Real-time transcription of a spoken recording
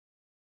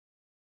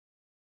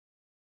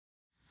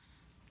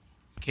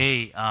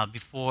Okay,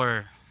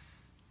 before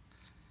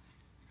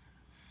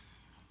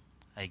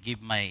I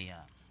give my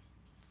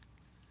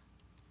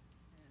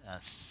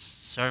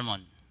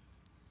sermon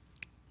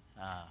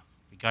uh,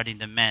 regarding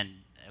the man,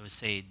 I would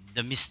say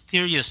the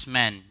mysterious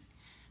man,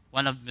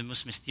 one of the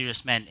most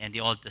mysterious men in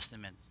the Old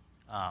Testament,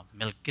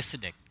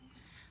 Melchizedek.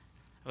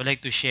 I would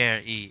like to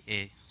share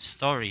a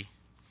story.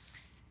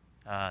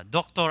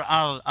 Dr.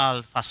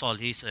 Al Fasol,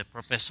 he's a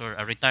professor,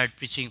 a retired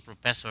preaching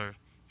professor.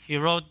 He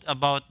wrote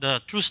about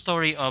the true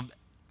story of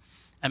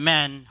a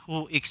man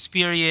who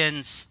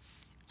experienced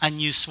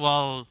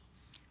unusual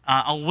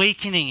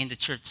awakening in the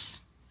church.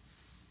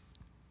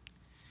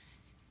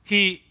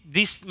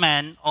 This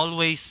man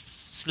always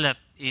slept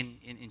in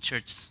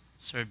church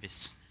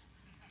service.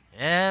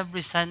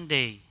 Every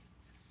Sunday,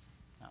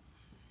 uh,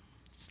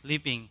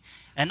 sleeping.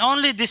 And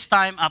only this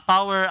time, a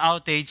power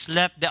outage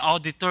left the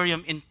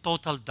auditorium in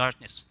total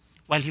darkness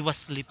while he was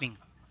sleeping.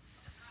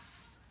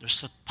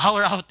 There's a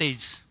power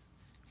outage.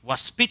 It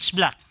was pitch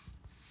black.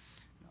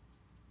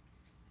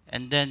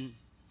 And then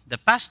the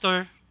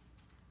pastor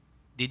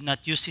did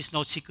not use his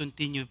notes. He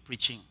continued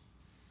preaching.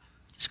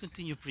 Just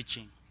continued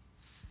preaching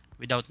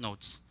without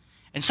notes.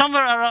 And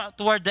somewhere around,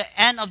 toward the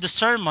end of the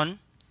sermon,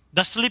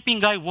 the sleeping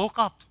guy woke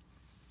up.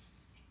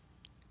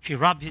 He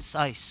rubbed his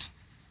eyes,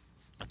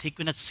 but he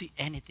could not see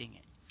anything.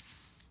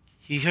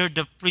 He heard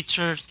the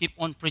preacher keep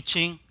on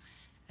preaching,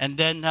 and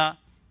then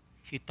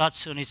he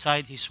touched on his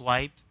side his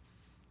wife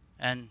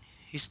and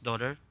his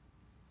daughter.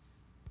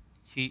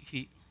 He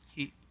he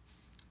he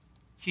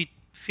he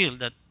feel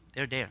that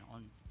they're there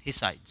on his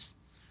sides,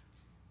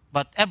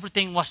 but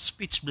everything was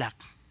pitch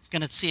black. He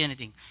cannot see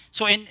anything.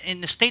 So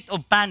in a state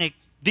of panic,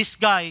 this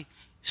guy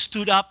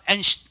stood up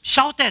and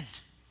shouted.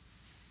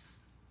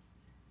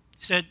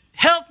 He said,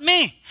 "Help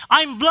me!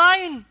 I'm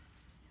blind!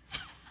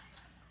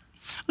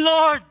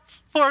 Lord,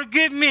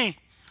 forgive me!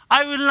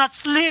 I will not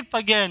sleep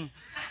again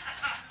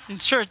in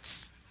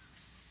church."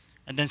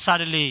 And then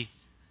suddenly,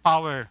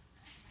 power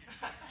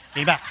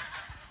came back.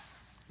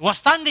 He was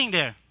standing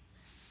there,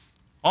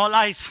 all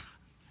eyes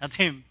at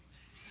him.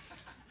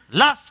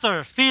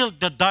 Laughter filled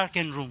the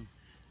darkened room.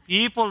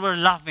 People were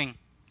laughing.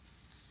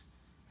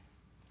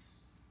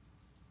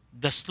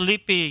 The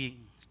sleeping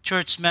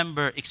church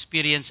member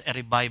experienced a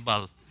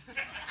revival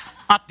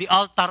at the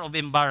altar of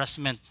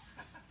embarrassment.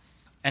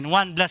 And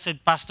one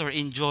blessed pastor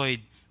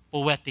enjoyed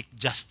poetic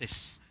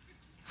justice.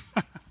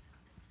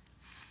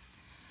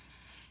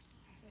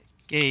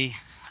 Okay,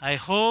 I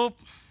hope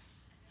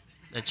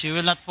that you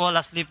will not fall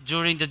asleep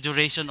during the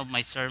duration of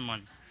my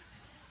sermon.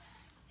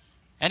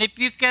 And if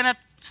you cannot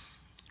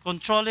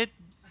control it,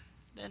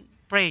 then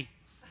pray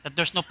that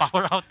there's no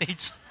power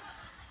outage.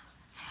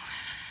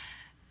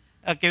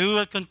 Okay, we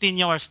will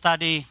continue our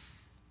study,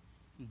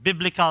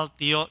 biblical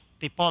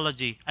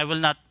typology. I will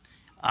not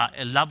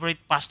elaborate.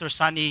 Pastor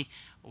Sunny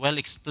well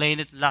explained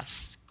it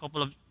last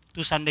couple of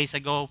 2 Sundays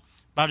ago.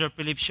 Brother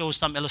Philip shows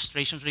some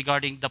illustrations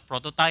regarding the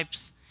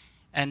prototypes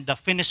and the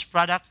finished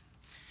product.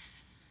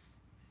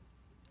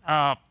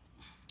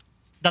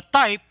 The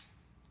type,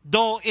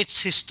 though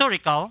it's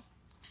historical,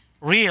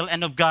 real,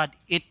 and of God,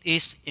 it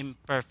is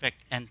imperfect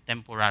and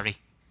temporary.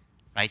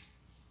 Right?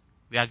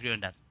 We agree on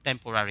that.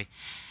 Temporary.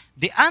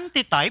 The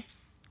antitype,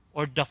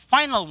 or the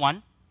final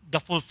one, the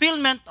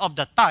fulfillment of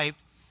the type,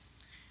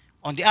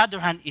 on the other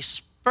hand,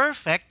 is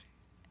perfect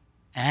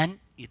and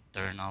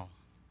eternal.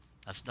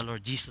 That's the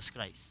Lord Jesus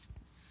Christ.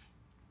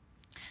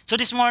 So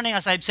this morning,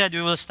 as I've said,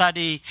 we will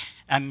study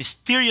a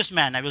mysterious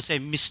man. I will say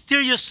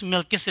mysterious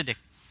Melchizedek,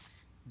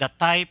 the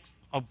type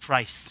of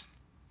Christ.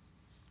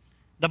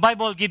 The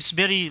Bible gives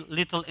very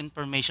little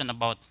information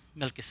about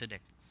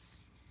Melchizedek.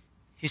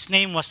 His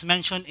name was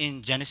mentioned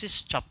in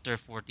Genesis chapter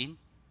 14,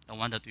 the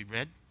one that we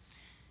read.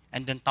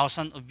 And then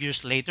thousands of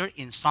years later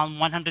in Psalm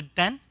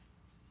 110.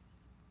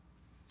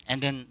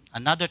 And then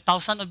another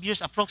 1,000 of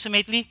years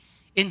approximately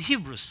in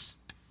Hebrews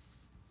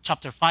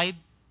chapter 5,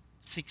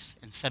 6,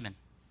 and 7.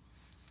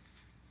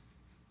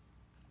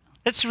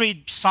 Let's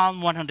read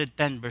Psalm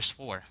 110 verse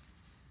 4.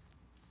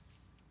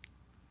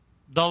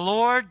 The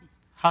Lord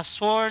has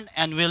sworn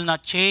and will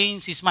not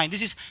change his mind.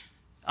 This is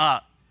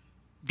God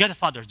the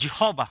Father,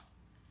 Jehovah.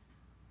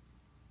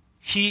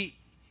 He's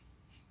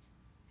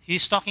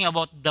talking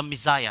about the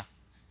Messiah.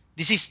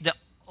 This is the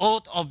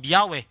oath of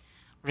Yahweh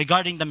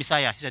regarding the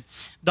Messiah. He said,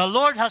 the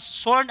Lord has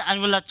sworn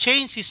and will not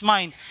change his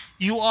mind.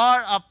 You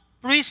are a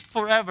priest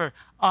forever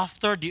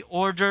after the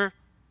order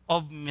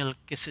of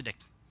Melchizedek.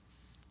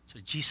 So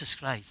Jesus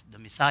Christ, the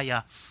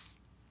Messiah,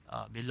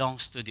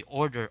 belongs to the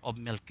order of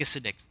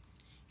Melchizedek.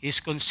 He is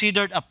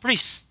considered a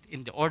priest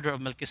in the order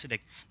of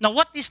Melchizedek. Now,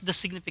 what is the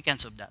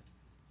significance of that?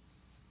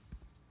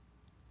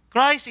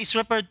 Christ is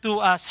referred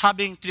to as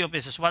having three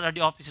offices. What are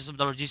the offices of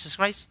the Lord Jesus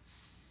Christ?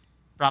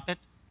 Prophet,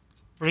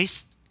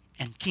 priest,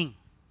 and king.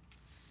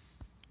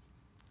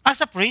 As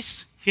a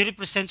priest, he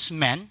represents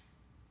man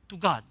to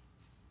God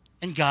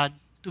and God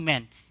to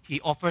man.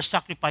 He offers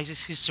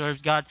sacrifices, he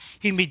serves God,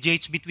 he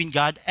mediates between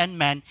God and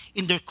man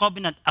in their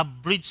covenant, a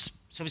bridge,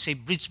 so we say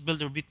bridge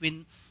builder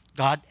between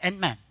God and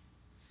man.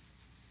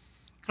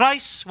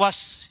 Christ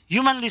was,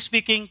 humanly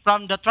speaking,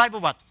 from the tribe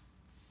of what?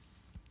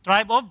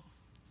 Tribe of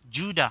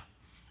Judah.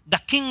 The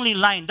kingly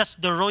line, that's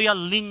the royal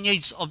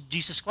lineage of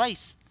Jesus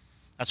Christ.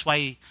 That's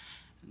why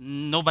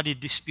nobody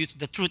disputes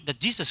the truth that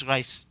Jesus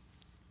Christ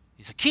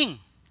is a king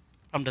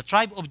from the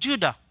tribe of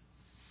Judah.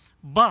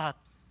 But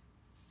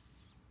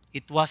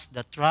it was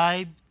the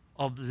tribe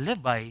of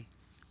Levi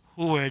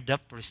who were the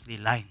priestly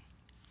line.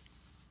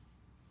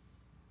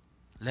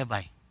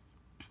 Levi.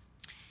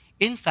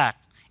 In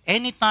fact,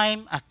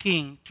 anytime a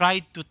king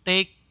tried to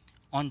take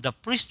on the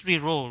priestly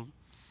role,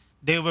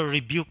 they were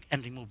rebuked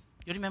and removed.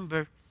 You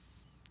remember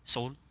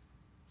Saul?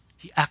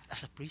 He acted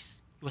as a priest.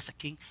 He was a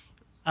king.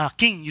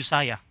 King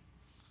Uzziah.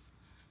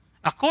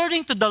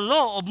 According to the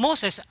law of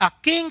Moses, a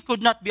king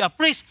could not be a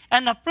priest,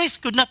 and a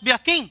priest could not be a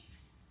king.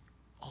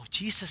 Oh,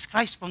 Jesus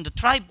Christ from the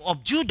tribe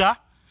of Judah,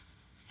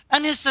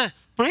 and he's a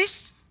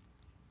priest.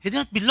 He did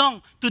not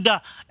belong to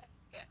the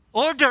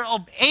order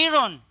of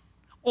Aaron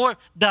or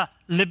the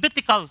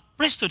Levitical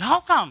priesthood. How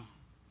come?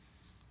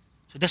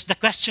 So that's the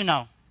question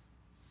now.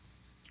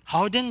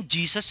 How then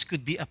Jesus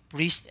could be a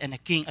priest and a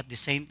king at the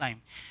same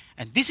time?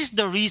 And this is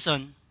the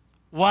reason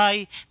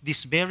why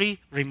this very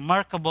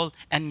remarkable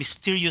and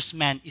mysterious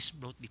man is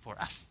brought before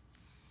us.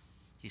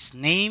 His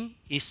name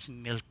is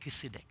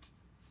Melchizedek.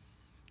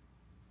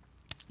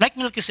 Like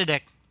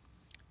Melchizedek,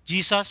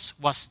 Jesus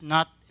was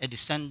not a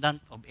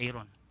descendant of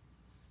Aaron.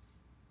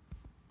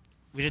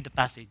 We read the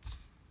passage,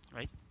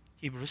 right?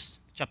 Hebrews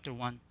chapter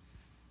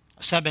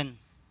 7,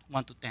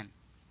 1 to 10.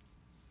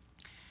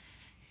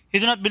 He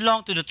did not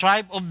belong to the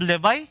tribe of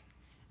Levi,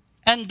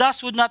 and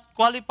thus would not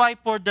qualify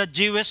for the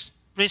Jewish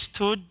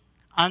priesthood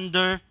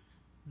under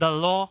the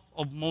law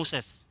of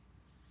Moses,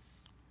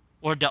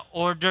 or the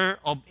order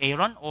of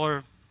Aaron,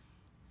 or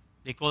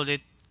they call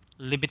it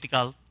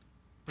Levitical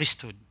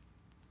priesthood.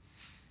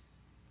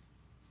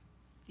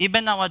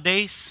 Even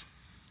nowadays,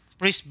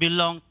 priests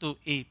belong to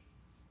a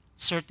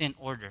certain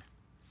order.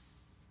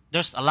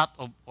 There's a lot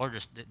of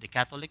orders. The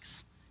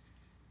Catholics,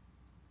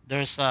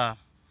 there's a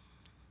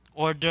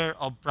order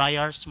of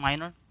Friars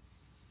Minor.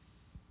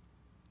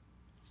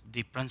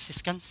 The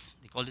Franciscans,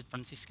 they call it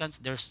Franciscans.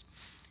 There's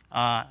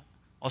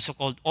also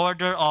called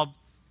Order of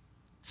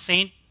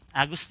Saint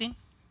Augustine,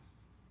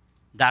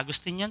 the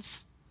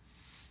Augustinians,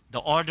 the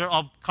Order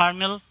of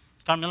Carmelite,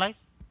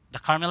 the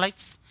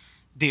Carmelites,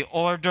 the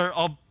Order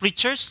of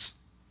Preachers,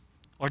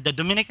 or the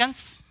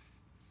Dominicans.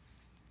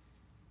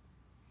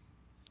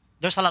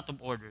 There's a lot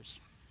of orders.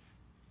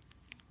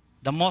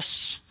 The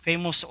most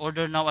famous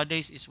order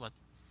nowadays is what?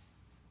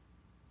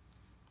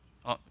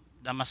 Oh,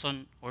 the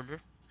Mason order?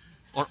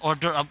 Or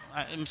order of,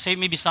 say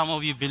maybe some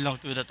of you belong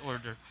to that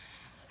order.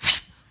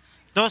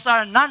 Those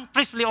are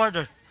non-priestly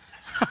order.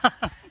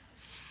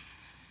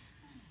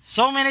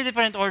 So many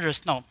different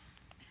orders. Now,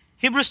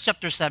 Hebrews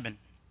chapter 7.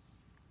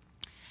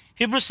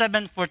 Hebrews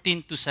 7,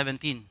 14 to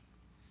 17.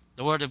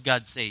 The word of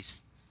God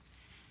says,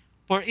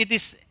 "For it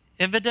is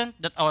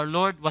evident that our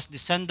Lord was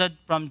descended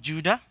from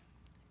Judah,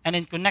 and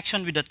in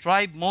connection with the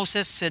tribe,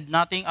 Moses said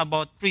nothing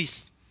about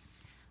priests.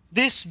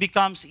 This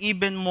becomes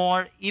even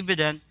more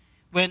evident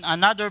when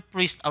another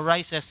priest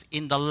arises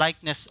in the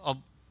likeness of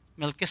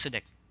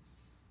Melchizedek,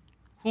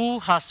 who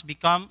has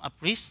become a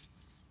priest,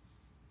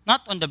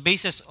 not on the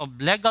basis of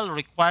legal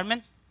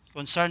requirement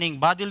concerning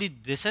bodily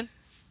descent,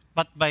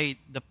 but by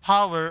the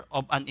power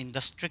of an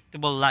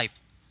indestructible life.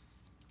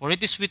 For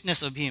it is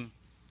witness of him,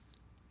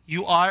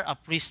 you are a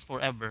priest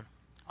forever,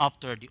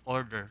 after the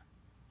order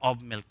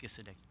of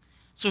Melchizedek."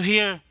 So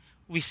here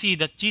we see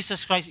that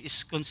Jesus Christ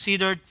is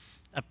considered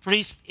a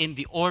priest in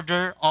the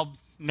order of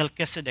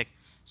Melchizedek.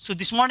 So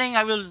this morning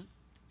I will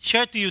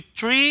share to you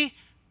 3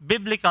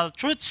 biblical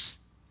truths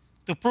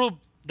to prove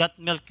that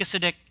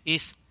Melchizedek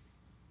is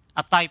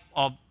a type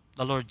of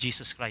the Lord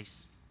Jesus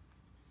Christ.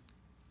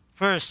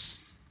 First,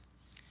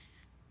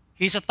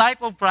 he is a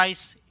type of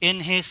Christ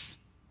in his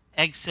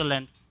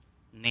excellent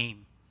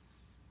name.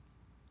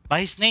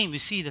 By his name, we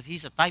see that he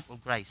is a type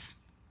of Christ.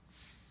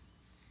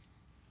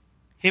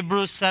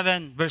 Hebrews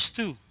 7, verse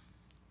 2.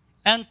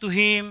 "And to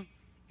him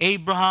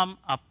Abraham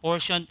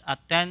apportioned a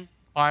 10th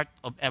part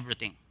of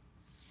everything."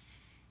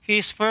 He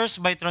is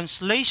first, by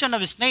translation of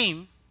his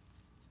name,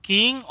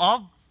 King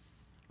of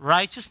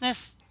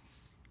righteousness.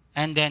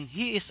 And then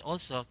he is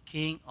also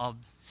King of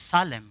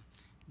Salem,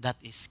 that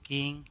is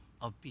King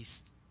of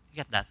peace. You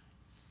get that?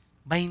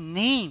 By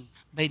name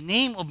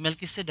of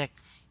Melchizedek,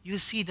 you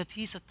see that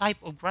he's a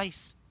type of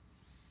Christ.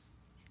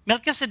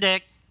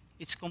 Melchizedek,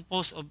 it's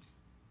composed of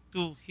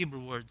 2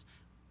 Hebrew words,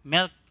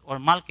 Melch or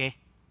Malke,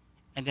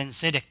 and then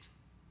Zedek.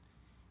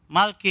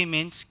 Malke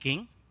means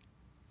king,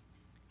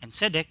 and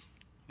Zedek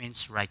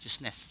means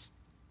righteousness.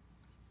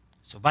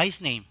 So by his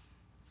name.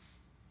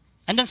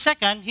 And then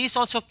second, he is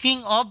also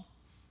King of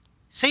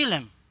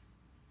Salem,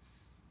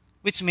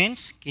 which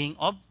means King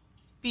of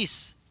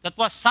peace. That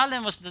was,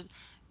 Salem was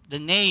the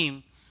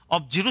name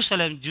of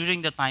Jerusalem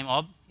during the time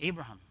of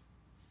Abraham.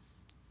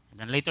 And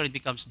then later it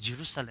becomes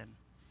Jerusalem.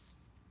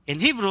 In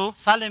Hebrew,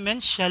 Salem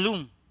means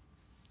Shalom.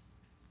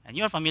 And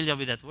you're familiar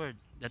with that word.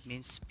 That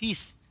means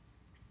peace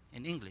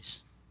in English.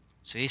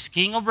 So he's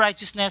King of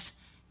righteousness,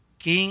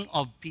 King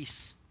of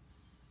peace.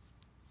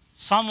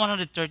 Psalm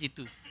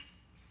 132,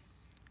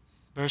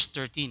 verse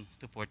 13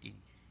 to 14.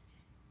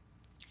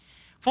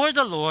 For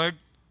the Lord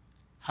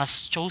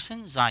has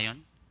chosen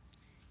Zion,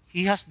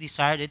 he has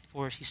desired it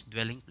for his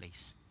dwelling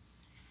place.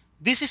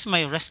 This is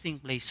my resting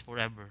place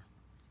forever.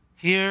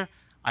 Here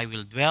I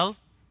will dwell,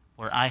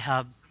 for I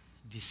have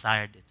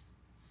desired it.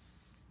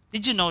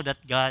 Did you know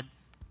that God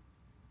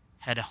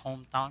had a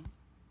hometown,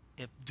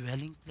 a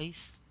dwelling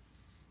place?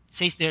 It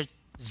says there,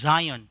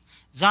 Zion.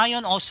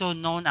 Zion, also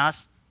known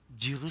as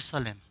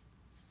Jerusalem.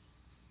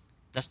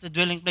 That's the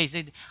dwelling place.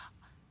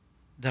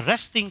 The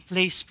resting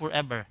place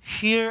forever.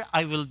 Here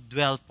I will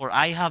dwell, for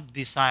I have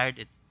desired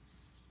it.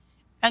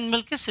 And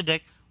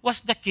Melchizedek was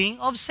the king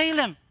of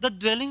Salem, the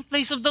dwelling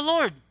place of the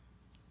Lord.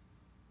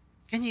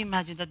 Can you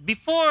imagine that?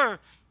 Before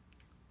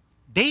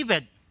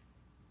David,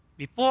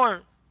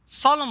 before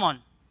Solomon,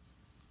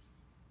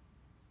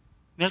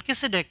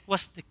 Melchizedek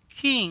was the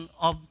king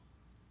of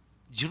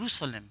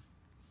Jerusalem.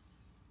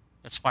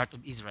 That's part of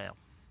Israel.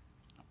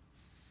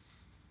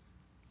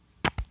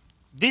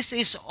 This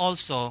is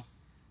also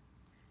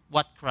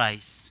what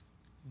Christ,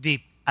 the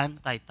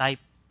antitype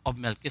of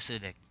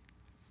Melchizedek,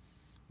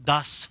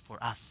 does for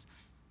us.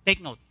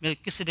 Take note,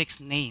 Melchizedek's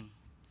name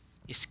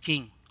is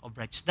King of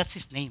Righteousness. That's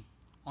his name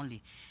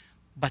only.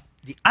 But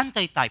the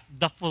antitype,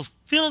 the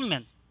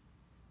fulfillment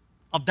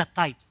of that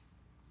type,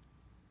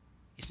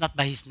 is not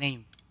by his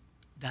name.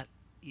 That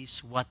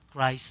is what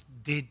Christ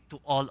did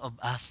to all of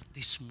us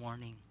this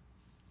morning.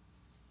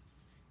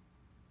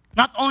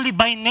 Not only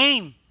by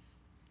name,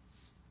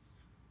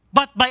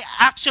 but by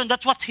action.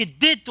 That's what he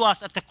did to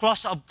us at the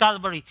cross of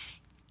Calvary.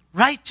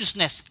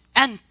 Righteousness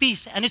and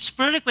peace, and it's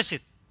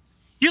prerequisite.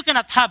 You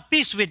cannot have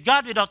peace with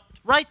God without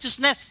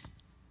righteousness.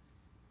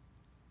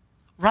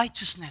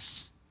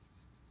 Righteousness.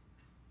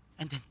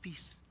 And then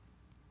peace.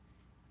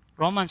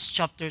 Romans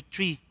chapter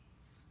 3,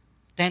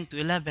 10 to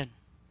 11.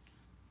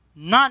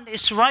 None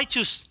is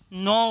righteous.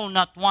 No,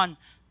 not one.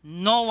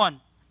 No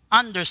one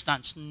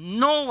understands.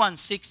 No one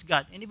seeks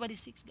God. Anybody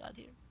seeks God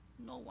here?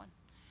 No one.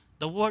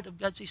 The word of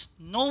God says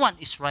no one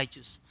is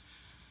righteous.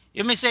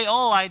 You may say,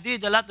 oh, I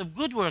did a lot of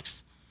good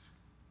works.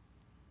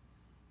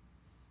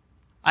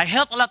 I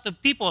help a lot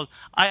of people.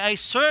 I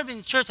serve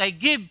in church. I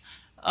give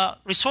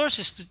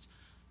resources to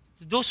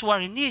those who are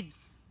in need.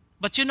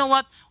 But you know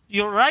what?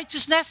 Your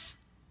righteousness,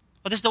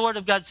 what does the word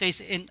of God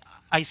says in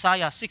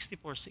Isaiah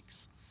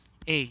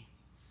 64:6a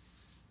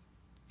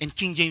in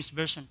King James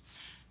Version?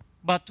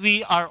 But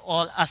we are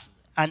all as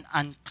an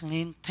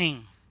unclean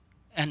thing,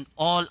 and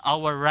all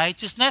our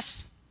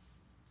righteousness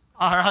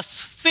are as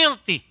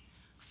filthy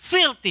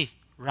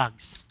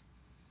rags.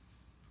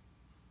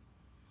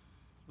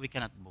 We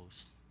cannot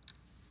boast.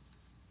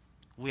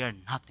 We are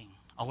nothing.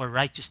 Our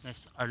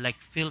righteousness are like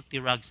filthy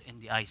rags in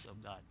the eyes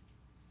of God.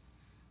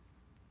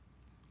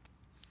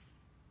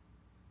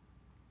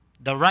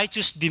 The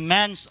righteous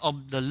demands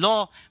of the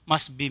law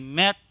must be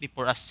met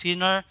before a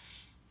sinner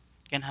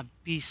can have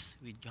peace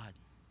with God.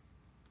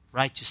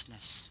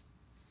 Righteousness.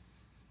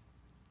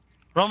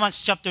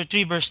 Romans chapter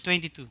 3 verse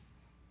 22.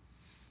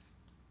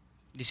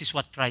 This is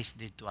what Christ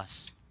did to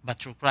us. But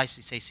through Christ,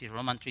 it says here,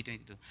 Romans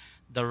 3:22,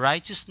 the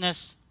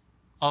righteousness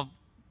of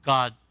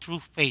God through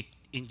faith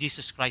in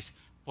Jesus Christ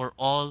for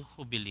all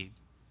who believe.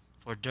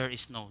 For there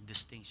is no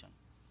distinction.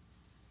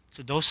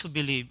 So those who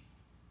believe,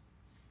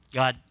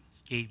 God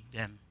gave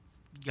them.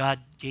 God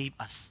gave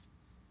us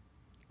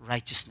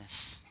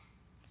righteousness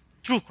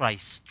through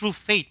Christ, through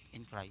faith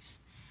in Christ.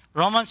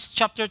 Romans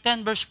chapter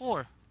 10 verse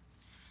 4.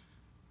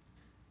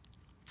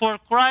 For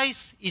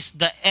Christ is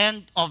the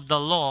end of the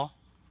law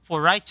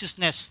for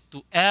righteousness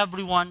to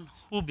everyone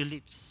who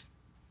believes.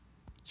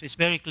 So it's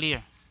very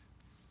clear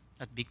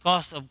that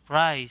because of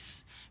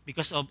Christ,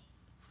 because of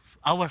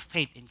our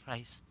faith in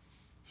Christ,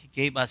 He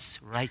gave us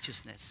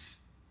righteousness.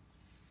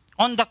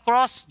 On the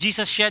cross,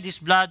 Jesus shed His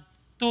blood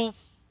to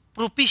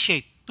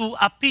propitiate, to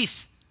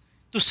appease,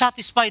 to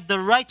satisfy the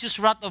righteous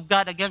wrath of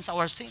God against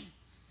our sin.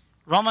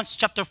 Romans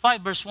chapter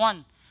 5 verse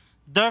 1.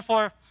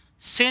 Therefore,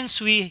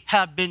 since we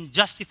have been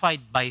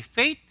justified by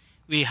faith,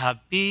 we have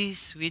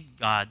peace with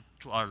God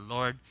through our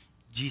Lord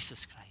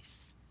Jesus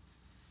Christ.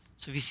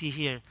 So we see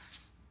here,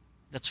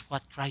 that's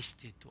what Christ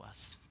did to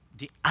us.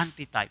 The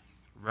antitype,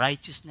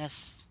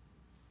 righteousness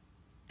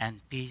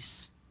and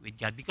peace with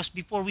God. Because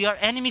before we are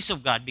enemies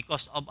of God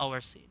because of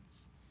our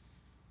sins.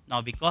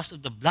 Now because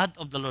of the blood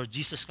of the Lord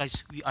Jesus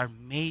Christ, we are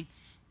made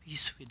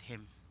peace with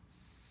Him.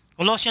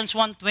 Colossians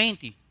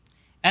 1:20.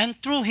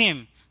 And through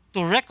Him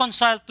to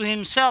reconcile to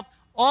Himself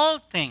all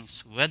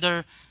things,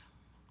 whether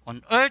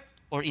on earth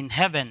or in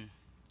heaven,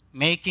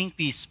 making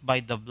peace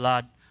by the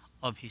blood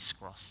of His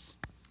cross.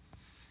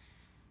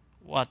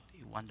 What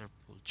a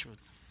wonderful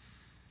truth.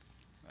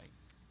 Right?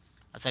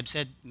 As I've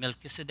said,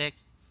 Melchizedek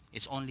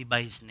is only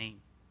by his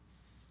name.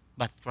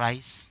 But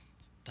Christ,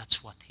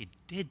 that's what He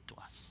did to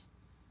us.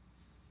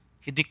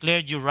 He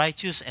declared you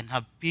righteous and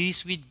have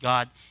peace with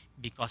God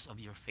because of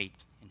your faith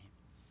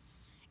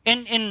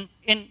in Him.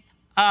 In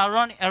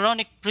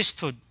Aaronic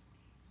priesthood,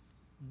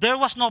 there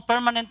was no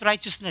permanent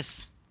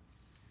righteousness.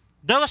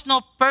 There was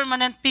no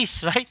permanent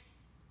peace, right?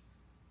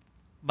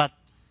 But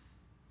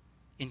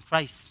in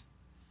Christ,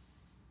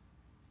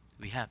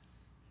 we have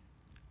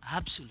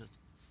absolute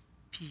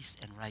peace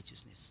and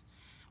righteousness.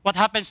 What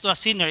happens to a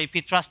sinner if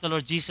he trusts the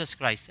Lord Jesus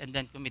Christ and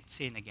then commits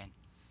sin again?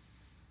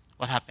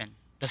 What happened?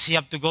 Does he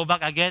have to go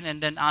back again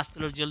and then ask the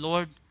Lord, your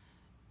Lord,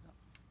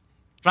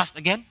 trust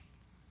again?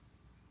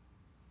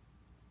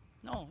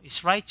 No.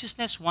 His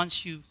righteousness,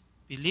 once you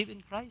believe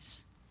in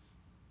Christ,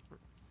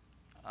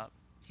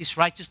 his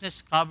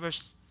righteousness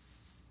covers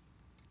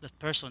that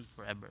person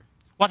forever.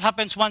 What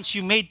happens once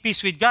you made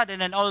peace with God and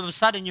then all of a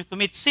sudden you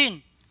commit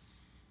sin?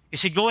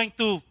 Is he going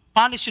to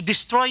punish you,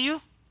 destroy you?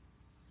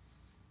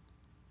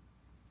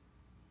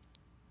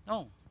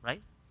 No,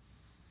 right?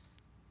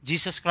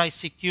 Jesus Christ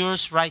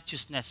secures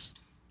righteousness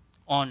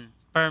on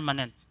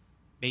permanent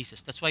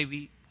basis. That's why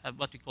we have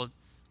what we call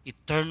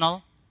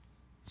eternal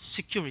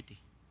security,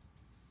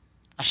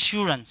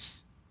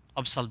 assurance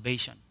of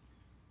salvation.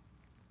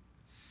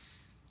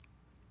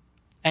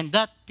 And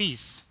that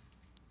peace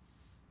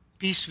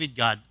with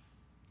God,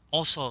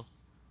 also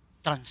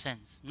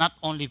transcends. Not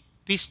only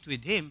peace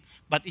with Him,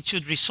 but it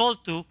should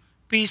result to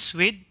peace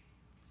with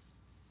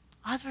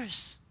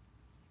others.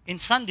 In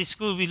Sunday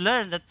school, we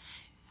learn that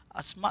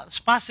as much as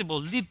possible,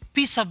 live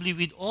peaceably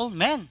with all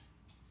men.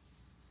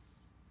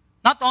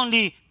 Not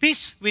only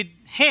peace with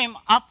Him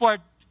upward,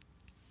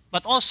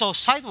 but also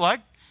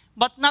sideward.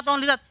 But not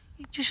only that,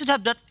 you should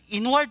have that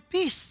inward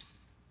peace.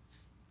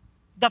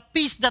 The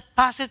peace that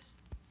passeth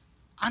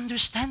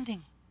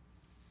understanding.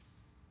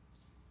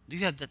 Do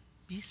you have that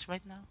peace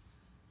right now?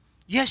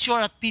 Yes, you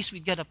are at peace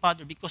with God the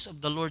Father because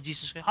of the Lord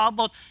Jesus Christ. How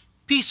about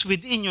peace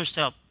within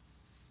yourself?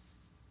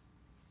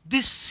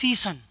 This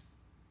season,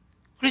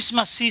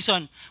 Christmas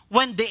season,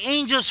 when the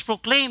angels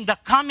proclaim the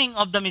coming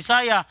of the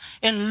Messiah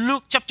in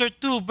Luke chapter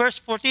 2, verse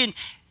 14,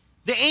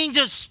 the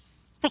angels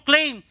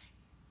proclaim,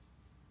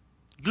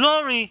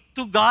 glory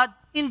to God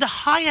in the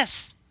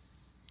highest,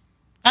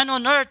 and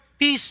on earth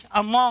peace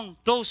among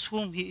those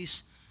whom He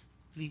is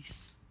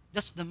pleased.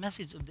 That's the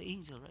message of the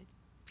angel, right?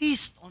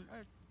 Peace on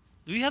earth.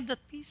 Do you have that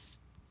peace?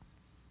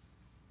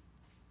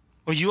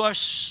 Or you are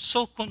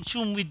so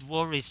consumed with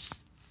worries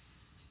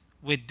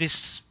with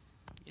this,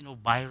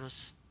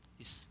 virus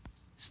is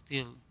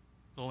still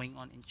going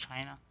on in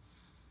China.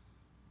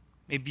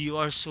 Maybe you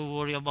are so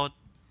worried about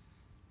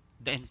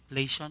the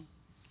inflation,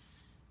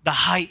 the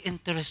high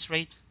interest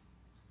rate.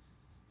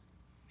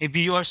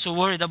 Maybe you are so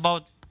worried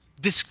about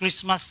this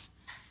Christmas.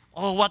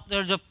 Oh, what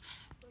are the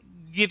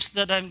gifts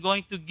that I'm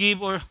going to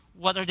give, or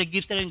what are the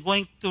gifts that I'm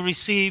going to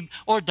receive,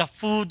 or the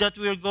food that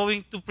we're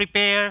going to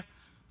prepare.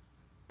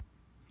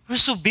 We're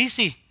so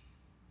busy.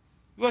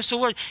 We're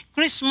so worried.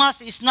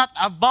 Christmas is not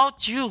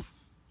about you.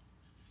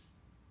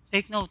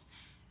 Take note.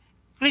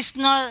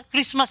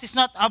 Christmas is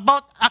not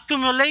about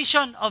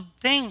accumulation of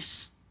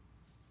things.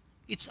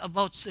 It's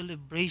about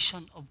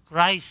celebration of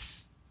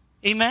Christ.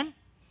 Amen?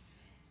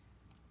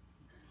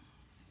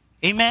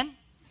 Amen?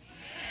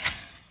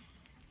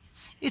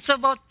 It's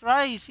about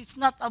Christ. It's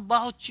not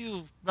about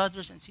you,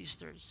 brothers and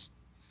sisters.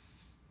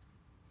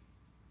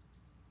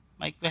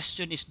 My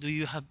question is, do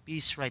you have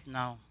peace right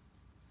now?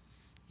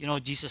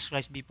 Jesus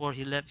Christ, before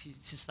He left His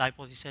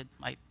disciples, He said,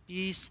 my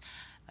peace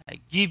I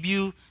give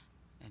you,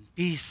 and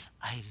peace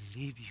I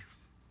leave you.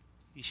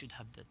 You should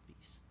have that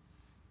peace.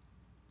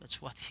 That's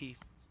what He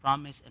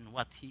promised and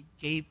what He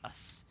gave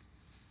us.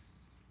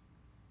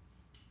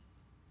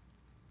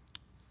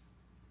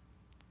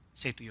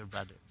 Say to your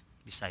brother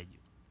beside you,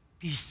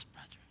 peace,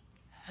 brother.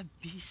 Have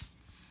peace.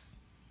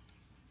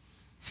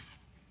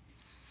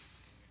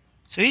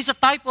 So he's a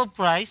type of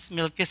Christ,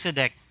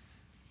 Melchizedek,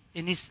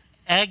 in his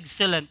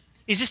excellent.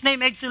 Is his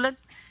name excellent?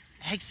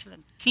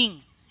 Excellent.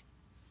 King.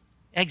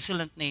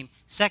 Excellent name.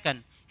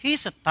 Second, he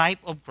is a type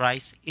of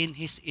Christ in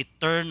his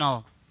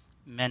eternal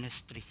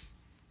ministry.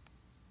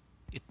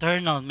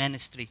 Eternal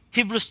ministry.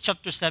 Hebrews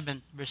chapter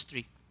 7, verse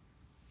 3.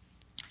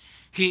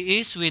 He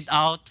is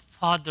without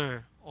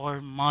father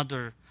or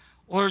mother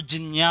or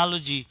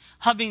genealogy,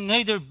 having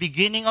neither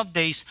beginning of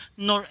days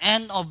nor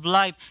end of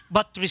life,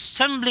 but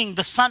resembling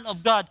the Son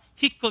of God,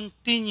 He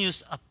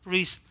continues a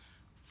priest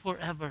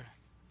forever.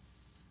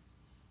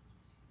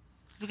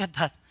 Look at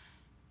that.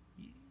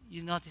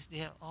 You notice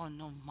there,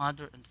 no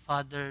mother and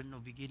father, no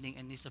beginning,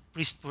 and He's a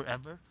priest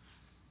forever.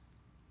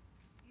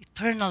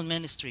 Eternal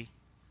ministry.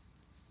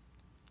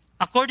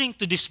 According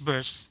to this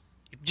verse,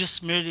 if you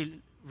just merely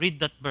read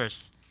that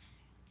verse,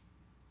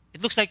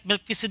 it looks like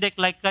Melchizedek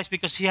like Christ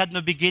because he had no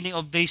beginning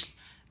of days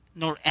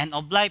nor end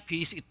of life.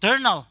 He is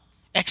eternal,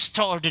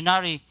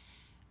 extraordinary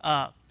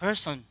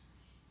person,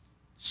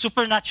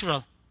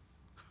 supernatural.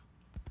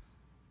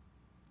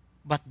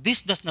 But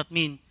this does not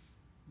mean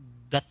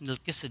that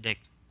Melchizedek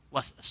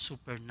was a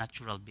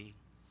supernatural being.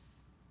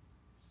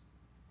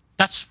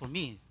 That's for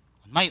me,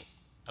 my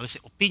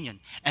opinion,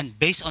 and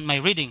based on my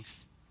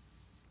readings.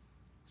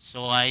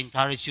 So I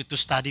encourage you to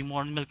study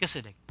more on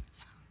Melchizedek.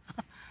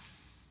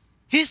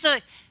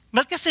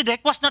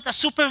 Melchizedek was not a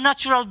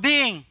supernatural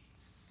being.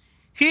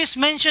 He is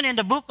mentioned in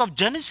the book of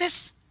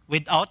Genesis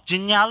without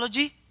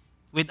genealogy,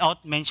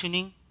 without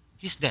mentioning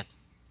his death.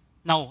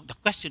 Now, the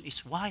question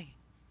is why?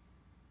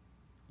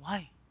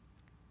 Why?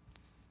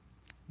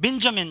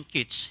 Benjamin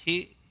Kitch,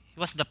 he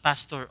was the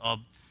pastor of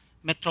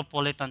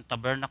Metropolitan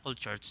Tabernacle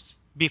Church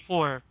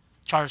before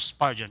Charles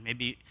Spurgeon.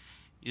 Maybe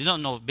you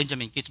don't know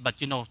Benjamin Kitch,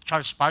 but you know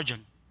Charles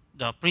Spurgeon,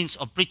 the prince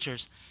of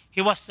preachers.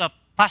 He was a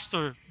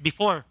pastor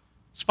before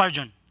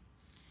Spurgeon.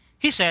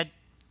 He said,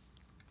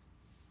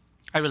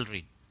 I will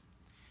read.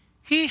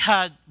 He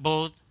had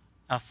both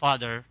a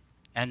father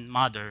and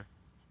mother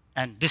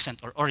and descent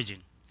or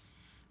origin.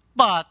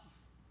 But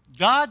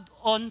God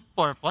on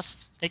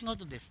purpose, take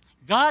note of this,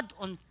 God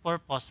on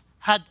purpose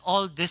had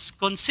all this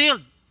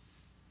concealed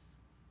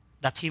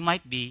that he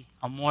might be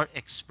a more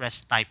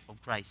express type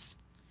of Christ,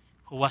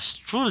 who was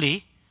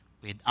truly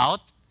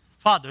without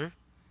father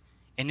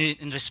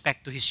in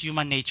respect to his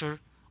human nature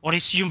or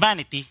his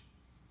humanity,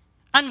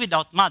 and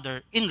without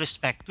mother in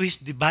respect to his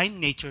divine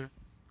nature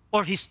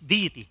or his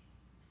deity.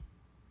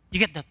 You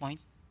get that point?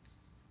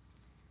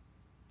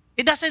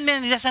 It doesn't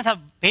mean he doesn't have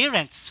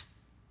parents.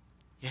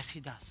 Yes, he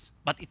does.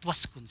 But it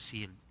was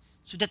concealed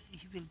so that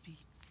he will be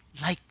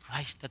like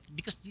Christ. That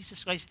because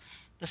Jesus Christ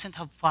doesn't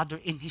have father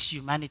in his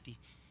humanity.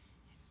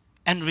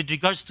 And with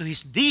regards to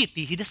his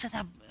deity, he doesn't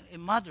have a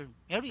mother.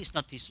 Mary is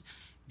not his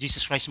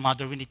Jesus Christ's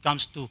mother when it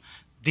comes to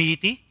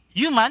deity.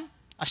 Human,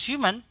 as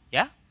human,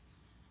 yeah.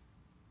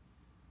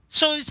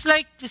 So it's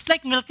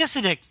like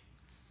Melchizedek.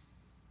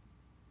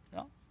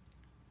 No?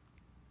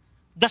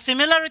 The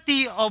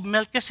similarity of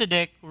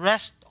Melchizedek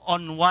rests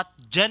on what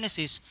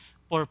Genesis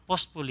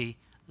purposefully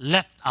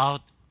left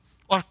out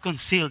or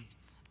concealed.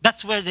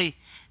 That's where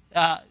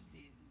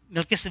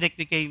Melchizedek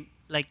became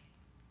like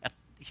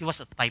he was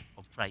a type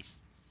of Christ.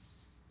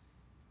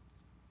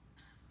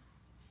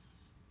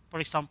 For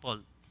example,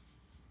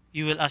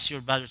 you will ask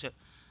your brother,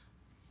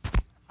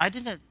 I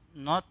didn't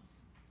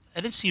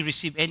see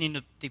receive any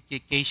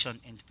notification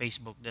in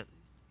Facebook that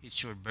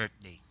it's your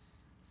birthday.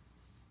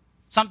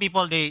 Some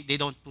people they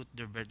don't put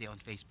their birthday on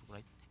Facebook,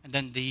 right? And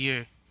then the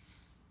year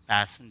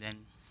pass, and then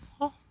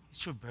oh,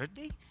 it's your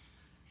birthday.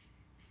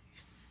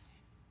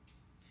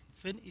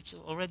 It's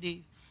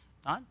already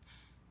done,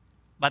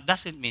 but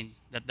doesn't mean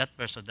that that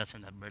person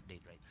doesn't have birthday,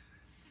 right?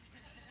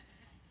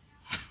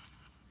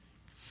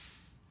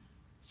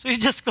 So you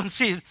just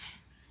conceal.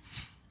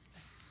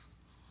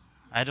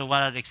 I don't know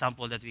what other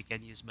example that we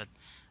can use, but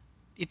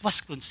it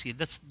was concealed.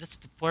 That's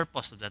the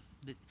purpose of that.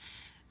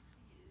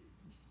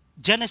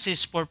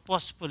 Genesis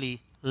purposefully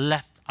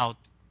left out,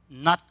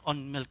 not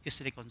on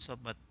Melchizedek himself,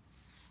 but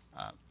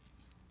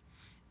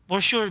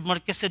for sure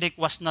Melchizedek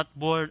was not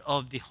born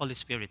of the Holy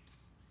Spirit,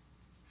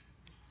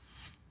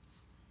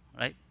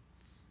 right?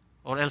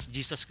 Or else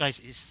Jesus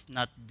Christ is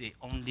not the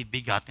only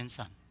begotten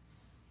Son.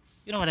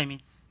 You know what I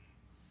mean?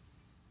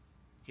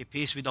 If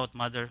he is without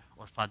mother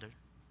or father.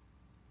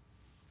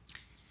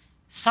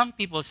 Some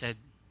people said,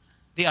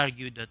 they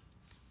argued that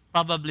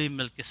probably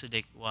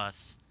Melchizedek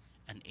was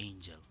an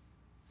angel.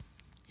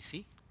 You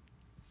see?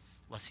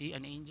 Was he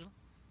an angel?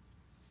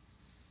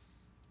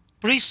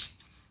 Priests,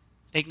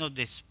 take note of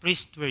this,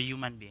 priests were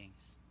human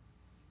beings.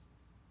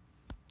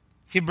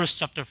 Hebrews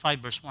chapter 5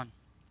 verse 1.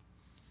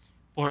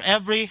 For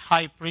every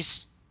high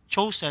priest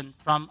chosen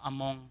from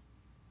among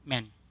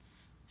men.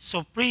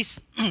 So priests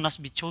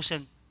must be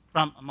chosen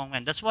from among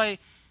men. That's why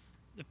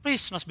the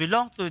priests must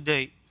belong to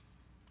the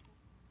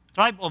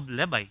tribe of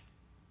Levi.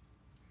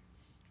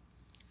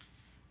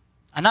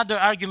 Another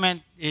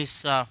argument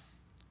is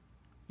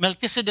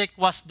Melchizedek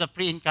was the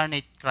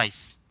pre-incarnate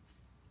Christ.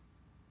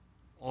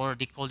 Or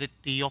they call it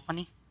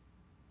theophany.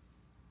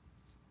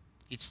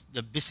 It's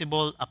the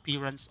visible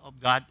appearance of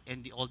God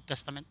in the Old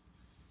Testament.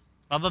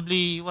 Probably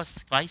he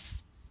was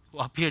Christ who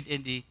appeared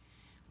in the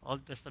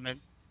Old Testament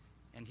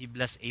and he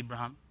blessed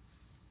Abraham.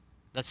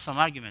 That's some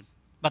argument.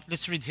 But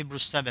let's read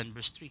Hebrews 7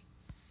 verse 3.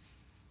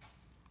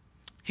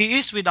 He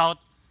is without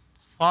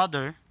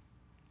father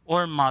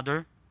or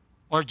mother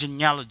or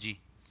genealogy,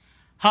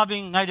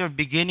 having neither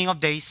beginning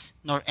of days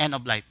nor end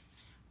of life.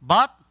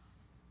 But,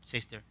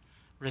 says there,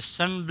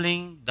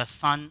 resembling the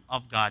Son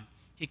of God,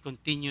 he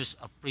continues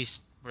a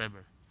priest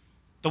forever.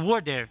 The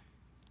word there,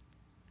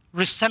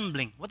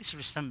 resembling. What is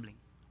resembling?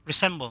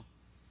 Resemble.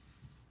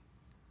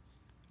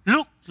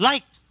 Look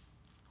like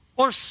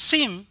or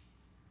seem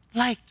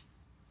like.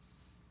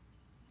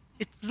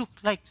 It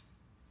looked like.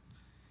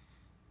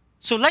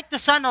 So like the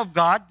Son of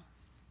God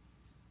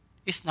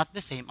is not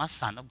the same as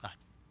Son of God.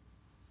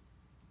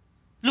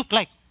 Look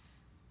like.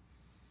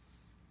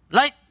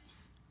 Like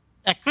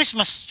a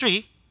Christmas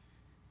tree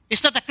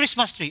is not a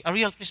Christmas tree, a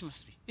real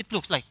Christmas tree. It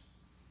looks like.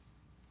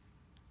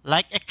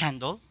 Like a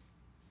candle,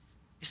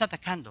 it's not a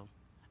candle.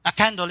 A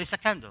candle is a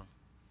candle.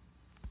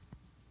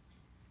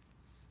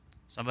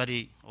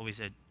 Somebody always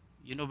said,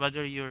 you know,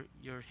 brother, your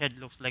head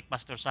looks like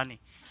Pastor Sunny.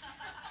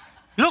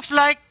 Looks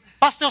like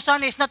Pastor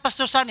Sunny is not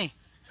Pastor Sunny.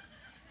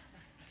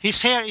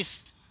 His hair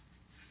is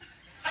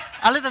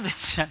a little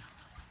bit.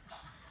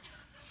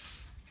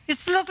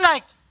 It looks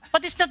like,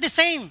 but it's not the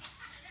same.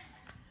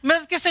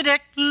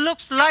 Melchizedek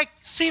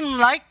seem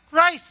like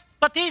Christ,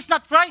 but he is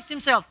not Christ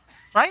himself,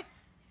 right?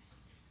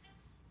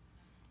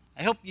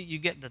 I hope you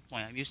get that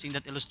point. I'm using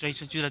that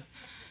illustration to that.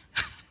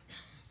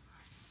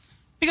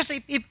 Because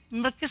if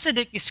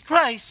Melchizedek is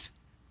Christ,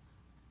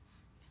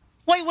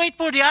 why wait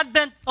for the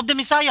advent of the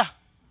Messiah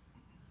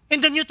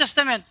in the New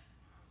Testament?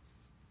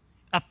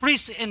 A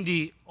priest in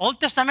the Old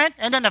Testament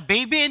and then a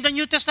baby in the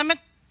New Testament?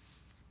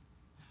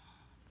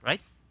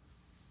 Right?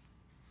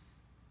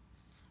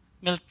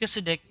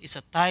 Melchizedek is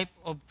a type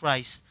of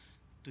Christ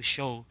to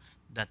show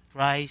that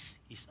Christ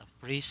is a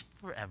priest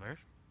forever.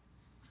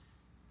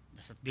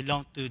 Does it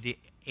belong to the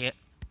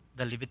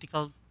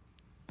Levitical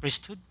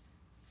priesthood?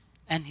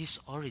 And his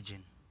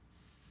origin.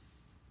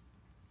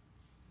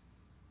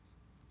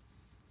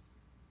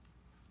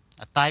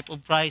 A type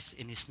of Christ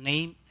in his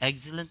name,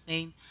 excellent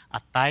name.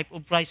 A type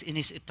of Christ in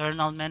his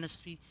eternal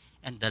ministry.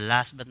 And the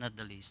last but not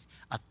the least,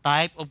 a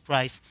type of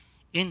Christ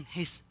in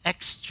his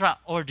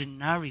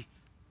extraordinary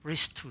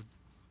priesthood.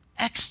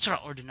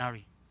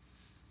 Extraordinary.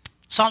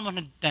 Psalm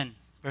 110,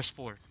 verse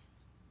 4.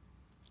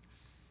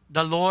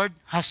 The Lord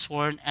has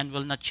sworn and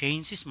will not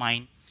change his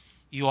mind.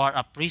 You are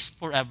a priest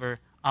forever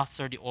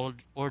after the old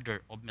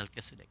order of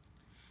Melchizedek.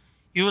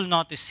 You will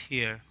notice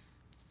here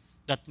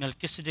that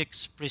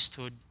Melchizedek's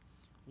priesthood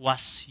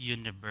was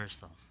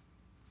universal.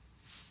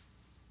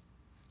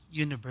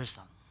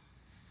 Universal.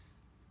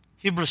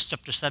 Hebrews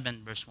chapter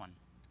 7, verse 1.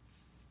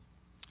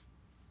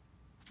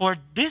 For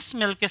this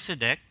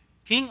Melchizedek,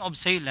 king of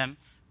Salem,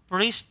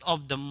 priest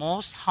of the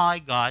Most High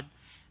God,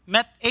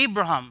 met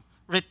Abraham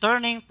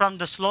returning from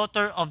the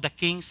slaughter of the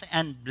kings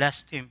and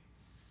blessed him.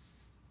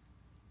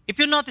 If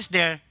you notice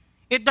there,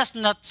 it does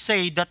not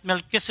say that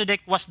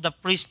Melchizedek was the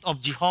priest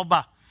of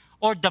Jehovah,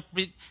 or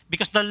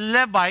because the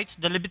Levites,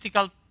 the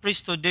Levitical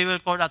priesthood, they will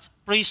call that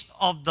priest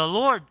of the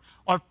Lord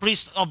or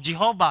priest of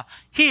Jehovah.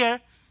 Here,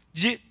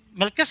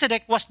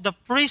 Melchizedek was the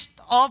priest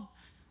of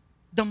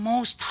the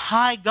Most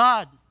High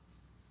God.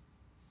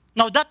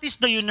 Now that is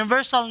the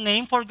universal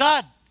name for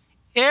God.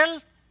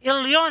 El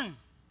Elyon.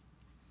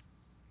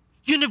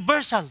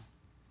 Universal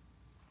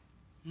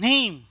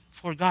name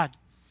for God.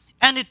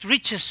 And it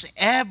reaches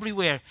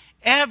everywhere,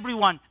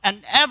 everyone,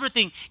 and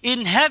everything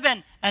in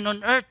heaven and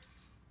on earth.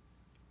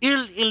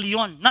 El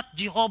Elyon, not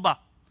Jehovah.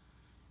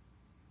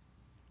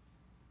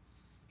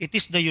 It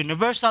is the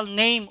universal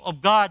name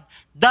of God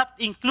that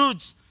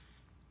includes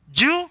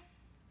Jew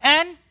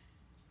and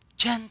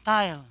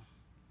Gentile.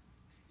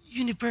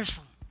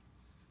 Universal.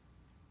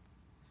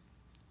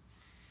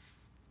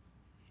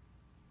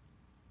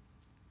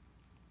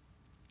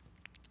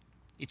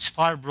 It's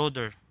far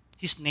broader.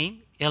 His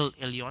name, El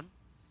Elyon,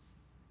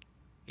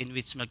 in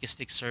which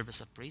Melchizedek served as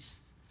a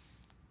priest,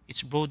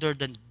 it's broader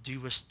than the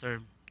Jewish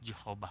term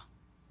Jehovah.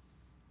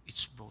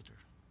 It's broader.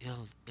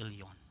 El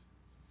Elyon.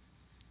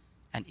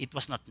 And it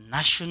was not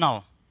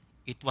national.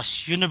 It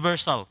was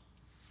universal.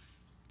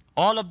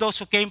 All of those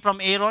who came from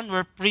Aaron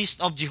were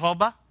priests of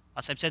Jehovah.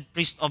 As I've said,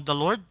 priests of the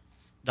Lord,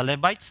 the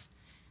Levites.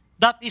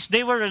 That is,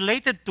 they were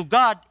related to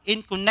God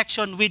in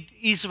connection with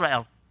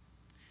Israel.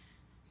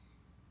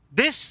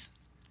 These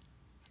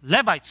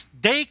Levites,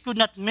 they could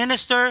not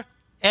minister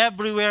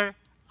everywhere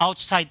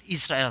outside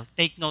Israel.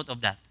 Take note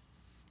of that.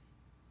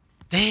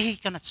 They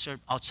cannot serve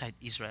outside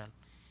Israel.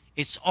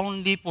 It's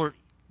only for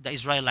the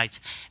Israelites.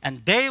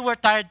 And they were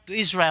tied to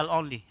Israel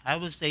only. I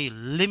will say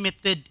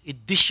limited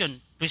edition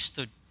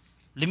priesthood.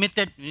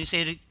 Limited, when you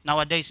say it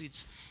nowadays,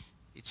 it's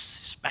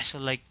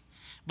special like.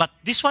 But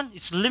this one,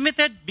 it's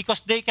limited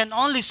because they can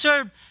only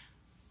serve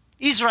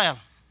Israel.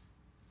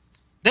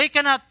 They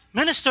cannot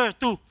minister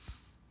to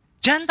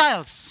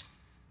Gentiles.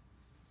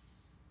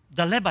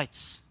 The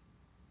Levites.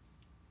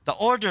 The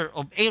order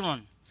of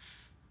Aaron.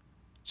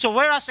 So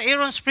whereas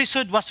Aaron's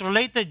priesthood was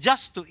related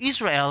just to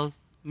Israel,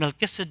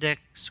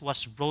 Melchizedek's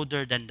was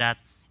broader than that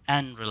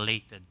and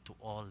related to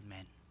all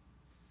men.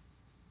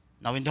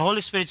 Now when the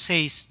Holy Spirit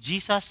says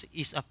Jesus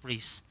is a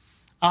priest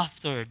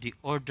after the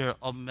order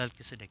of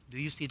Melchizedek, do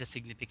you see the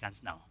significance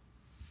now?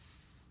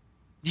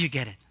 Do you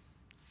get it?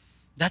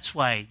 That's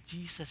why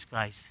Jesus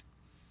Christ,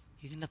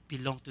 he did not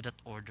belong to that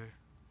order.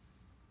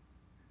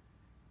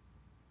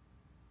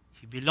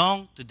 He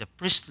belonged to the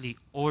priestly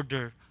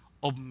order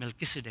of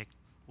Melchizedek,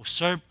 who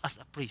served as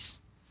a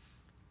priest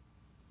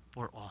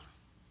for all.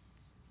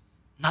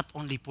 Not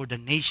only for the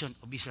nation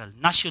of Israel,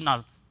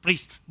 national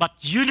priest, but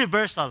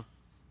universal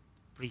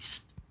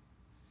priest.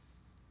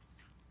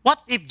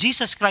 What if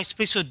Jesus Christ's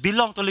priesthood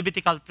belonged to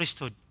Levitical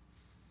priesthood?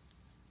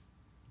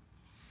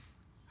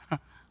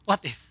 What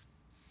if?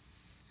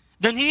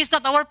 Then he is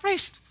not our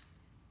priest.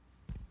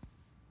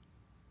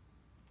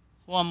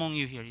 Who among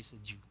you here is a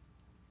Jew?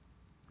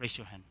 Raise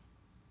your hand.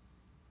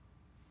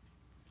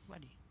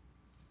 Nobody.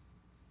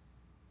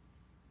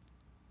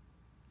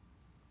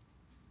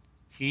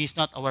 He is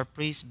not our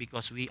priest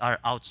because we are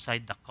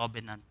outside the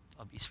covenant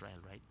of Israel,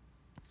 right?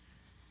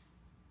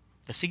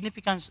 The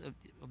significance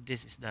of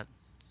this is that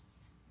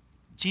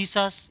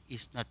Jesus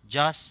is not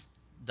just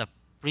the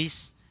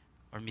priest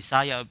or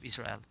Messiah of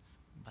Israel,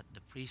 but the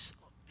priest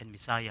and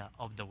Messiah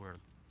of the world.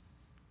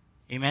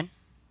 Amen?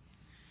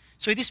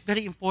 So it is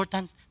very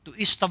important to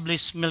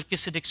establish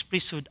Melchizedek's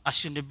priesthood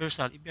as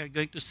universal if we are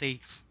going to say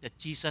that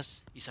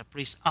Jesus is a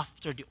priest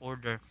after the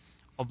order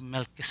of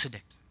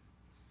Melchizedek.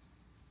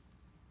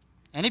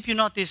 And if you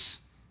notice,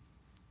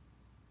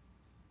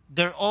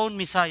 their own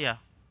Messiah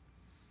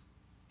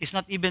is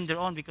not even their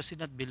own because he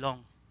did not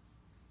belong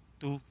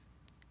to,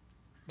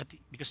 but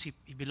because he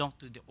belonged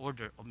to the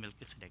order of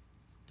Melchizedek,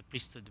 the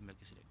priesthood of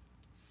Melchizedek.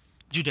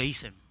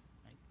 Judaism.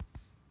 Right?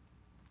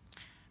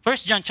 1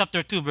 John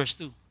chapter 2, verse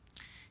 2.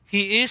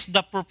 He is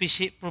the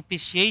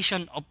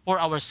propitiation for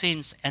our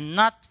sins, and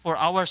not for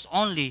ours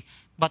only,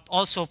 but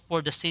also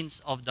for the sins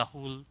of the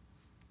whole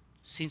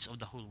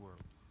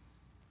world.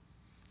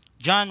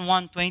 John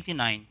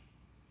 1:29.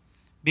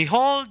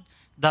 Behold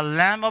the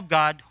Lamb of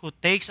God who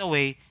takes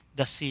away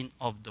the sin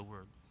of the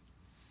world.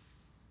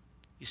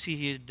 You see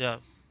here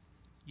the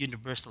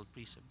universal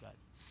priest of God.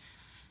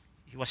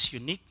 He was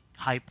unique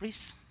high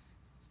priest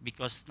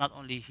because not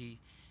only he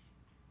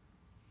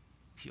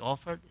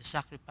offered a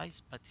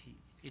sacrifice, but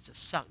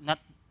it's not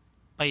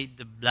by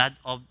the blood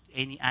of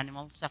any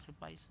animal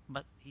sacrifice,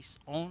 but his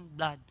own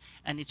blood,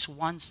 and it's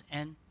once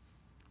and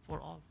for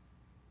all.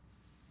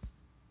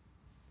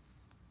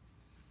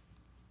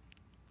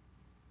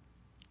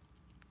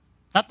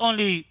 Not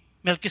only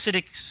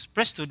Melchizedek's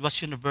priesthood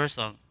was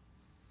universal,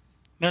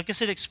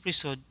 Melchizedek's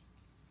priesthood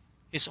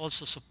is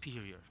also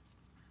superior.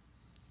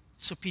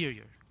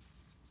 Superior.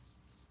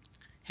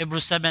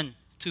 Hebrews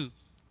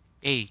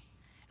 7:2a.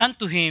 And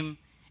to him,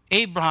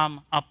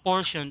 Abraham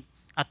apportioned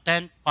a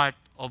tenth part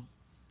of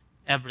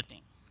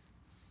everything.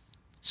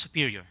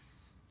 Superior.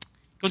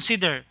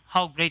 Consider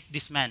how great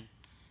this man,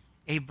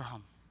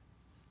 Abraham.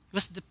 He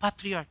was the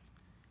patriarch.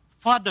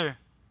 Father,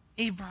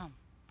 Abraham.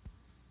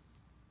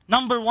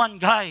 Number one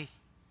guy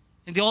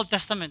in the Old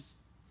Testament.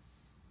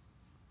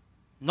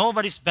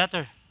 Nobody's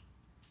better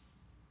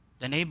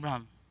than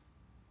Abraham.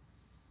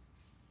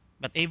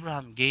 But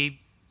Abraham gave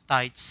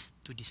tithes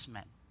to this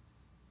man,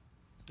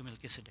 to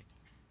Melchizedek.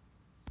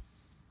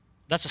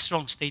 That's a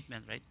strong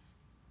statement, right?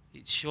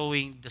 It's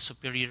showing the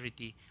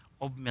superiority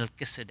of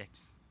Melchizedek.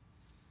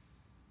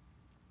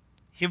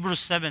 Hebrews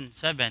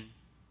 7:7,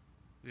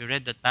 we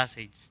read that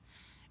passage,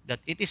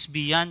 that it is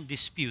beyond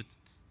dispute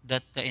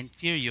that the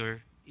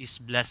inferior is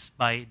blessed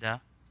by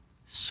the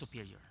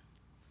superior.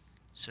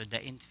 So the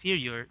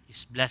inferior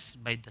is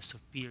blessed by the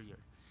superior.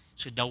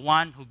 So the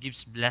one who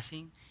gives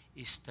blessing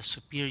is the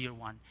superior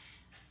one.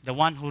 The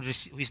one who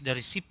is the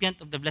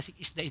recipient of the blessing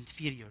is the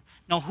inferior.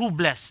 Now who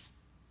blessed?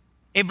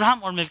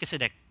 Abraham or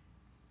Melchizedek?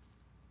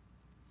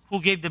 Who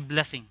gave the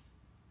blessing?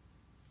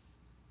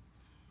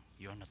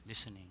 You're not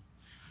listening.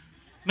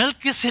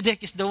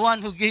 Melchizedek is the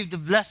one who gave the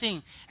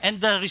blessing,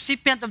 and the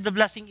recipient of the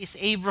blessing is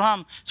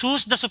Abraham. So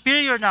who's the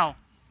superior now?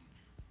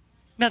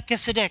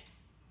 Melchizedek.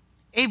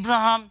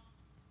 Abraham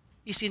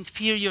is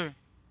inferior.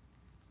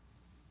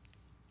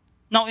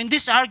 Now, in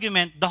this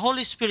argument, the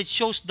Holy Spirit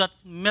shows that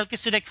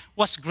Melchizedek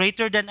was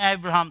greater than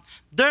Abraham.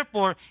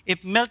 Therefore,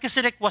 if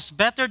Melchizedek was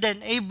better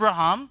than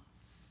Abraham,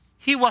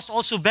 he was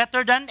also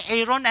better than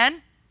Aaron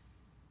and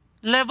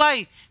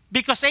Levi,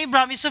 because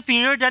Abraham is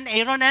superior than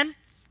Aaron and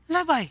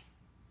Levi.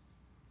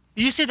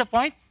 Do you see the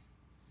point?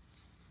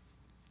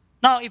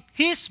 Now, if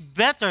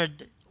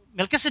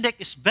Melchizedek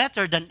is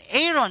better than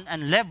Aaron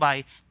and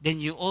Levi, then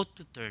you ought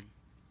to turn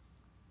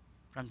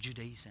from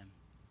Judaism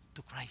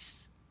to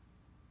Christ.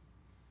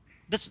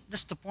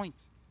 That's the point.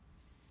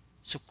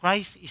 So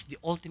Christ is the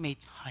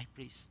ultimate high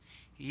priest.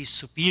 He is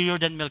superior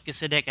than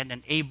Melchizedek and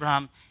then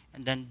Abraham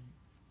and then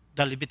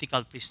the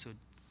Levitical priesthood.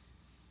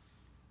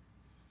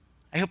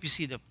 I hope you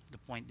see the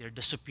point there,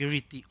 the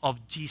superiority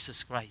of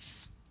Jesus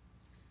Christ.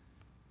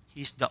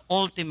 He is the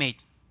ultimate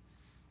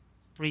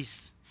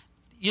priest.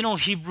 You know,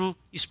 Hebrew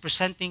is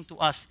presenting to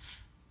us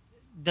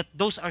that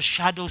those are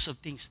shadows of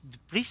things. The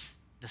priest,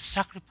 the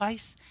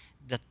sacrifice,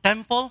 the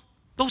temple,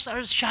 those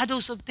are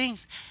shadows of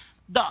things.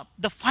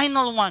 The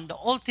final one, the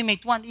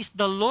ultimate one is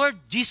the Lord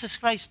Jesus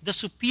Christ, the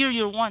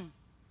superior one.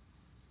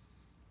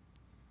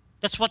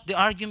 That's what the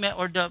argument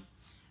or the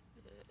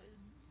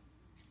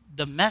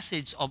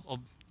message of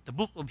the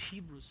book of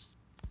Hebrews.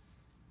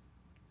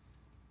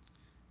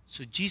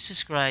 So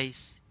Jesus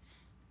Christ,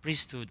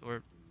 priesthood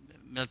or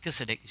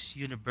Melchizedek is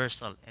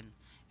universal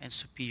and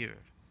superior.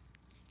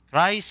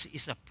 Christ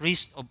is a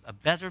priest of a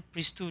better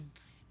priesthood,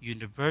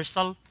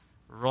 universal,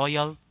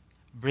 royal,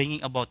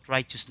 bringing about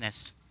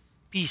righteousness,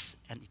 peace,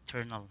 and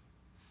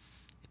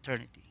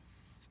eternity.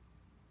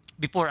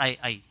 Before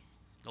I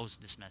close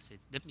this message,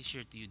 let me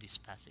share to you this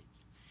passage.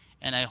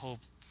 And I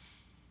hope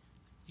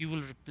you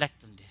will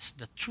reflect on this.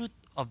 The truth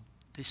of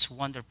this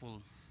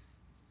wonderful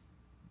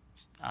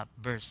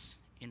verse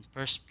in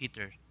 1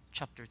 Peter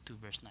chapter 2,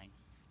 verse 9.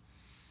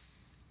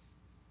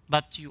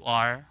 But you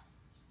are,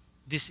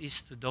 this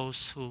is to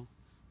those who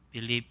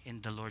believe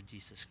in the Lord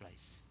Jesus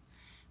Christ.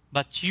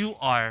 But you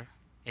are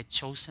a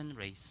chosen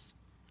race,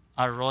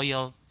 a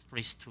royal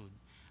priesthood,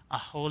 a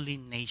holy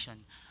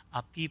nation,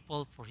 a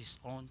people for his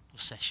own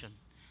possession,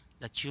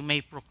 that you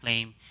may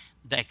proclaim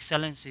the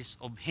excellencies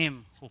of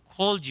him who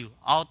called you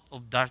out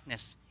of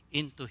darkness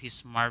into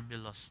his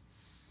marvelous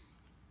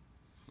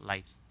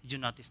light. Did you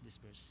notice this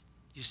verse?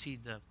 You see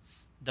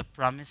the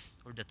promise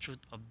or the truth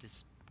of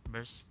this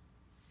verse?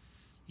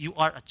 You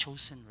are a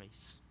chosen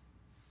race.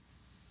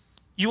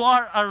 You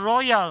are a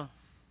royal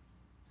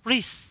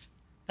priest.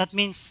 That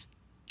means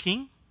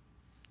king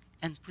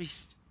and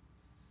priest.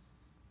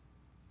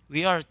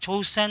 We are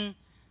chosen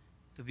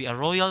to be a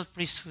royal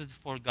priesthood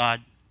for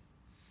God.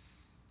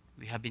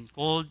 We have been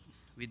called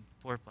with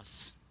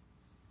purpose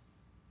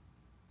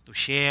to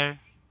share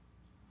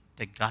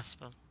the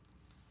gospel,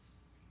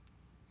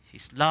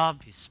 His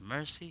love, His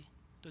mercy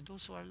to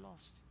those who are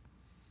lost.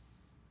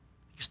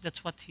 Because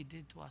that's what He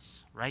did to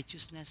us.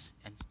 Righteousness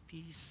and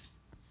peace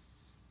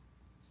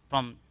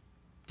from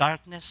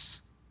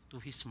darkness to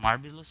His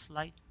marvelous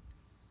light.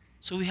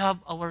 So we have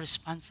our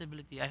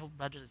responsibility. I hope,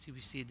 brothers, that we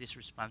see this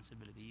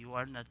responsibility. You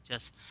are not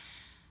just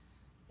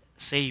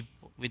saved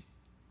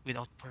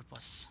without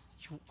purpose.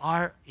 You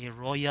are a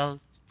royal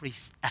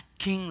priest, a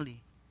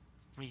kingly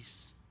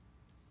priest,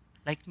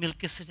 like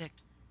Melchizedek.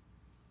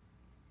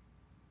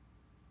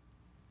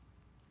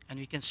 And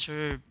we can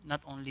serve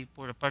not only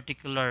for a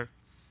particular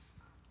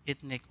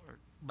ethnic,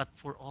 but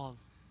for all.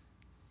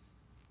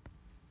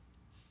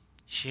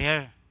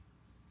 Share,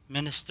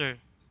 minister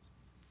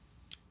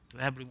to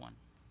everyone.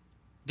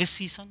 This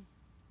season,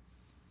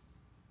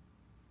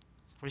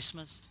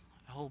 Christmas,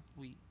 I hope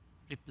we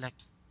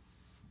reflect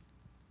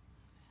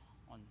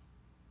on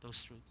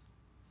those truths.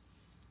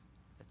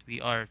 That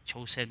we are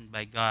chosen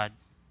by God.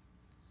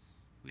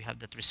 We have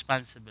that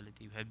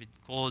responsibility. We have been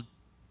called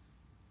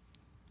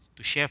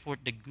to share forth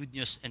the good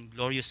news and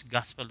glorious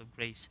gospel of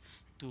grace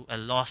to a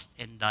lost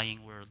and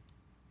dying world.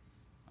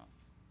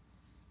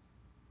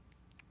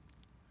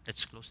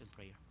 Let's close in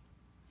prayer.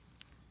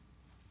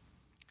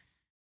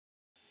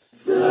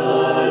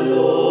 The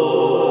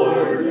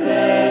Lord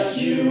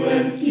bless you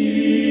and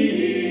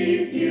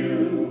keep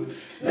you.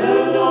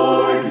 The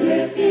Lord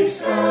lift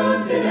His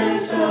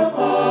countenance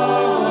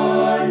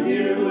upon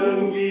you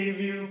and give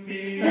you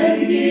peace.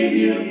 and give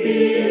you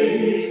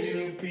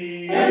peace.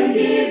 And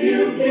give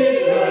you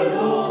peace. The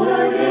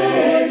Lord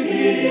make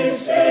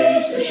His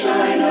face to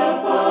shine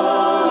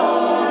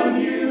upon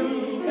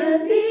you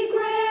and be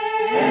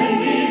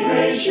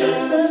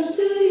gracious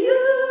unto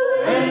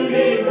you and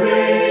be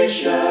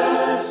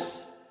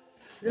gracious.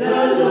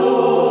 The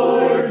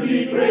Lord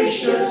be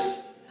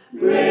gracious,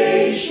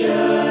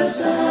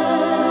 gracious